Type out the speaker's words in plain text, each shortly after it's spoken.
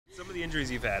Some of the injuries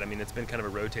you've had, I mean, it's been kind of a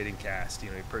rotating cast,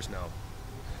 your personnel,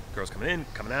 girls coming in,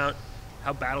 coming out.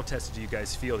 How battle tested do you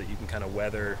guys feel that you can kind of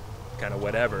weather kind of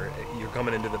whatever? You're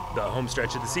coming into the home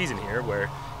stretch of the season here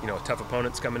where, tough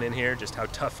opponents coming in here. Just how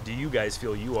tough do you guys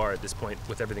feel you are at this point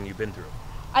with everything you've been through?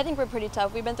 I think we're pretty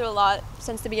tough. We've been through a lot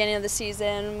since the beginning of the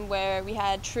season where we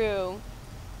had True,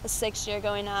 the 6th year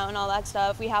going out and all that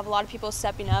stuff. We have a lot of people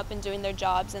stepping up and doing their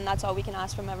jobs, and that's all we can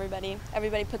ask from everybody.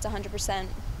 Everybody puts 100%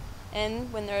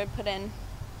 in when they're put in.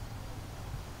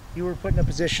 You were put in a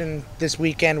position this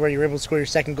weekend where you were able to score your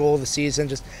 2nd goal of the season.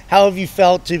 Just how have you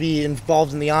felt to be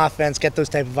involved in the offense, get those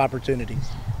type of opportunities?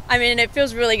 I mean, it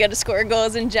feels really good to score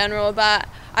goals in general, but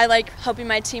I like helping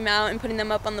my team out and putting them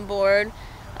up on the board.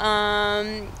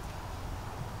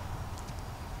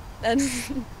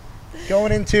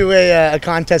 Going into a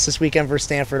contest this weekend for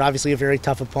Stanford, obviously a very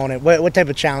tough opponent. What type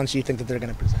of challenge do you think that they're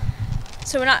going to present?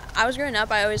 So when I was growing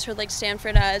up, I always heard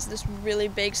Stanford as this really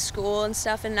big school and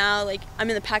stuff, and now I'm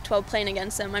in the Pac-12 playing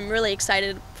against them. I'm really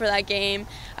excited for that game.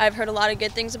 I've heard a lot of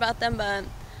good things about them, but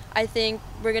I think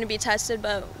we're going to be tested,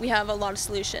 but we have a lot of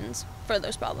solutions for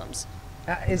those problems.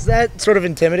 Is that sort of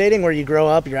intimidating where you grow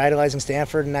up, you're idolizing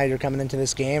Stanford, and now you're coming into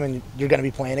this game and you're going to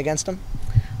be playing against them?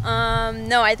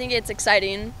 No, I think it's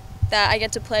exciting that I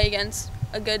get to play against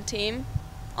a good team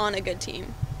on a good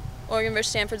team. Oregon versus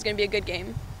Stanford's going to be a good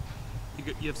game.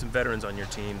 You have some veterans on your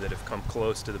team that have come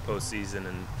close to the postseason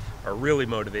and are really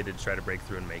motivated to try to break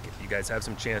through and make it. You guys have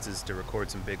some chances to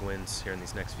record some big wins here in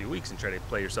these next few weeks and try to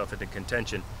play yourself into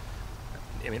contention.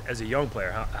 I mean, as a young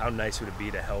player, how nice would it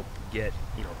be to help get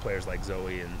players like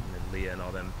Zoe and Leah and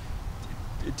all them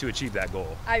to achieve that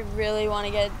goal? I really want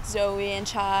to get Zoe and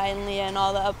Chai and Leah and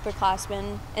all the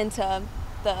upperclassmen into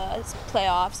the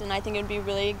playoffs, and I think it would be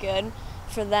really good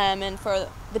for them and for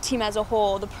the team as a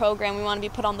whole, the program. We want to be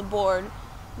put on the board.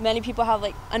 Many people have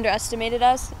underestimated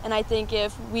us, and I think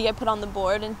if we get put on the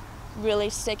board and really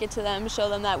stick it to them, show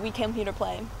them that we came here to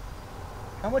play.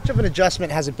 How much of an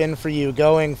adjustment has it been for you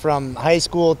going from high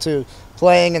school to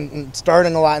playing and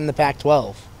starting a lot in the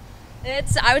Pac-12?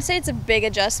 I would say it's a big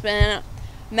adjustment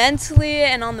mentally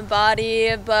and on the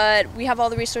body, but we have all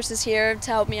the resources here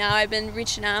to help me out. I've been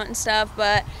reaching out and stuff,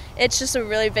 but it's just a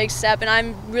really big step, and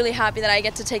I'm really happy that I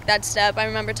get to take that step. I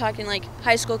remember talking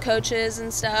high school coaches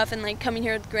and stuff and coming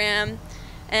here with Graham,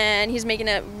 and he's making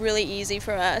it really easy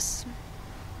for us.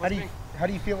 How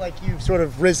do you feel like you've sort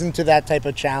of risen to that type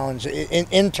of challenge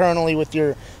internally with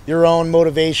your own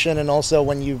motivation, and also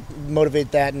when you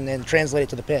motivate that and translate it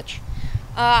to the pitch?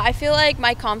 I feel like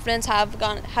my confidence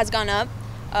has gone up.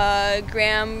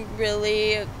 Graham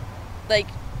really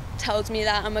tells me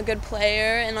that I'm a good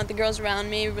player, and the girls around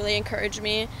me really encourage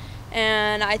me,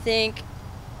 and I think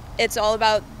it's all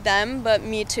about them, but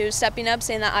me too, stepping up,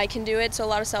 saying that I can do it. So a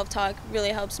lot of self-talk really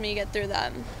helps me get through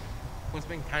that. What's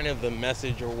been kind of the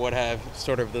message, or what have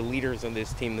sort of the leaders on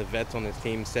this team, the vets on this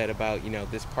team, said about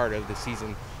this part of the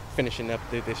season, finishing up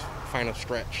this final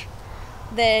stretch?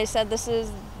 They said this is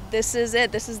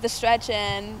it, this is the stretch,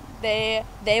 and they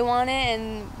want it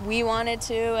and we want it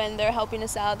too, and they're helping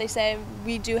us out. They say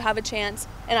we do have a chance,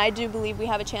 and I do believe we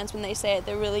have a chance when they say it.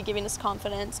 They're really giving us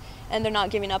confidence, and they're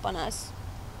not giving up on us.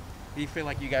 Do you feel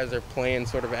like you guys are playing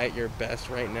sort of at your best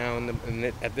right now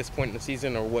at this point in the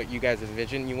season, or what you guys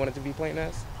envision you wanted to be playing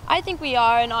as? I think we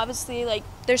are, and obviously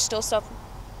there's still stuff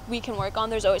we can work on.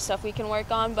 There's always stuff we can work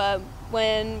on, but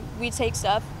when we take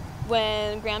stuff,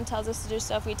 when Graham tells us to do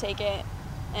stuff, we take it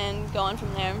and go on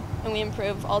from there, and we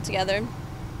improve all together.